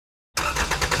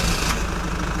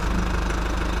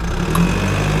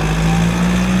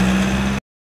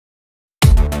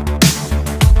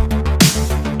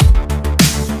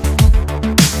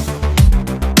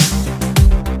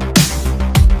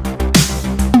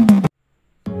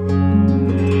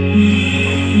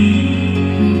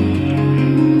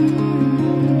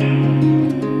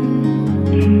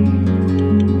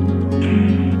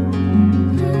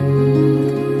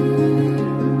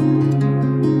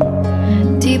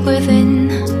Speak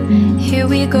within, here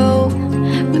we go.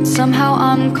 But somehow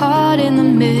I'm caught in the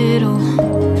middle.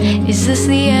 Is this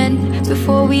the end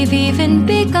before we've even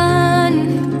begun?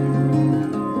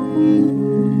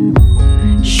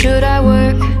 Should I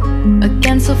work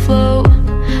against the flow?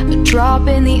 A drop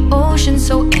in the ocean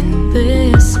so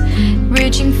endless,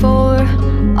 reaching for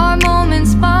our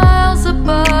moments miles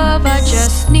above. I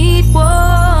just need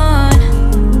one.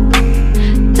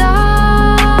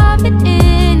 Diving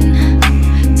in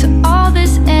to all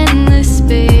this endless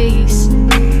space,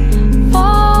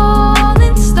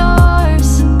 falling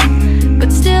stars,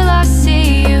 but still I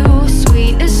see you.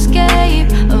 Sweet escape,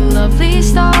 a lovely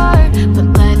start, but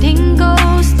letting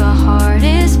go's the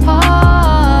hardest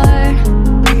part.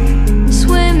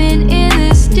 Swimming in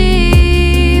this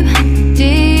deep,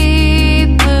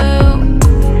 deep blue.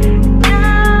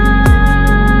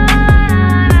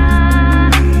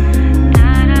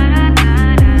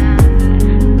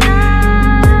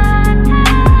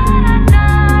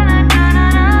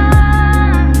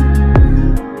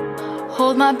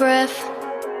 Hold my breath,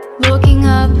 looking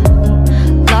up.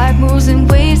 Life moves in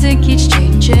waves that keeps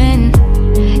changing.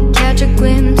 Catch a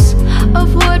glimpse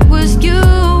of what was you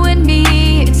and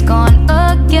me. It's gone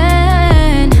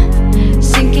again.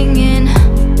 Sinking in,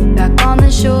 back on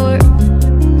the shore.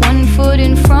 One foot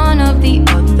in front of the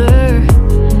other.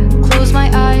 Close my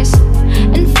eyes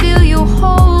and feel you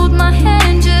hold my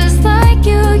hand just like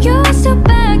you used to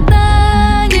back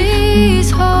then.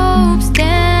 These hopes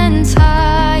dance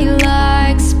high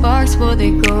like sparks before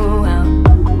they go out.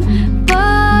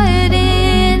 But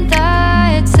in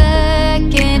that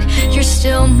second, you're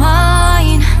still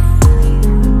mine.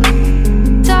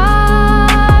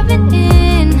 Diving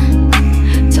in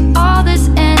to all this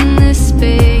endless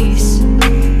space,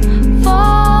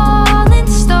 falling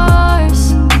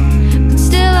stars, but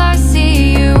still I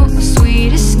see you. A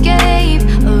sweet escape,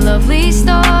 a lovely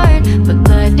start, but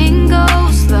letting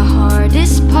go's the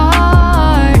hardest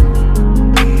part.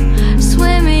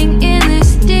 Swimming in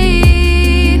this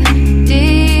deep,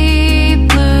 deep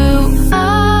blue.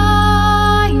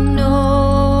 I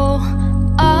know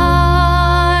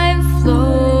I'm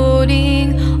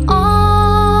floating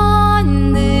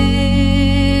on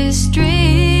this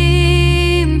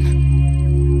dream,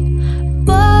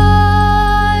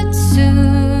 but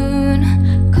soon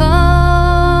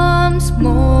comes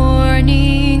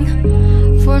morning.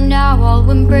 For now I'll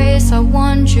embrace our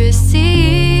wondrous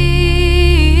sea.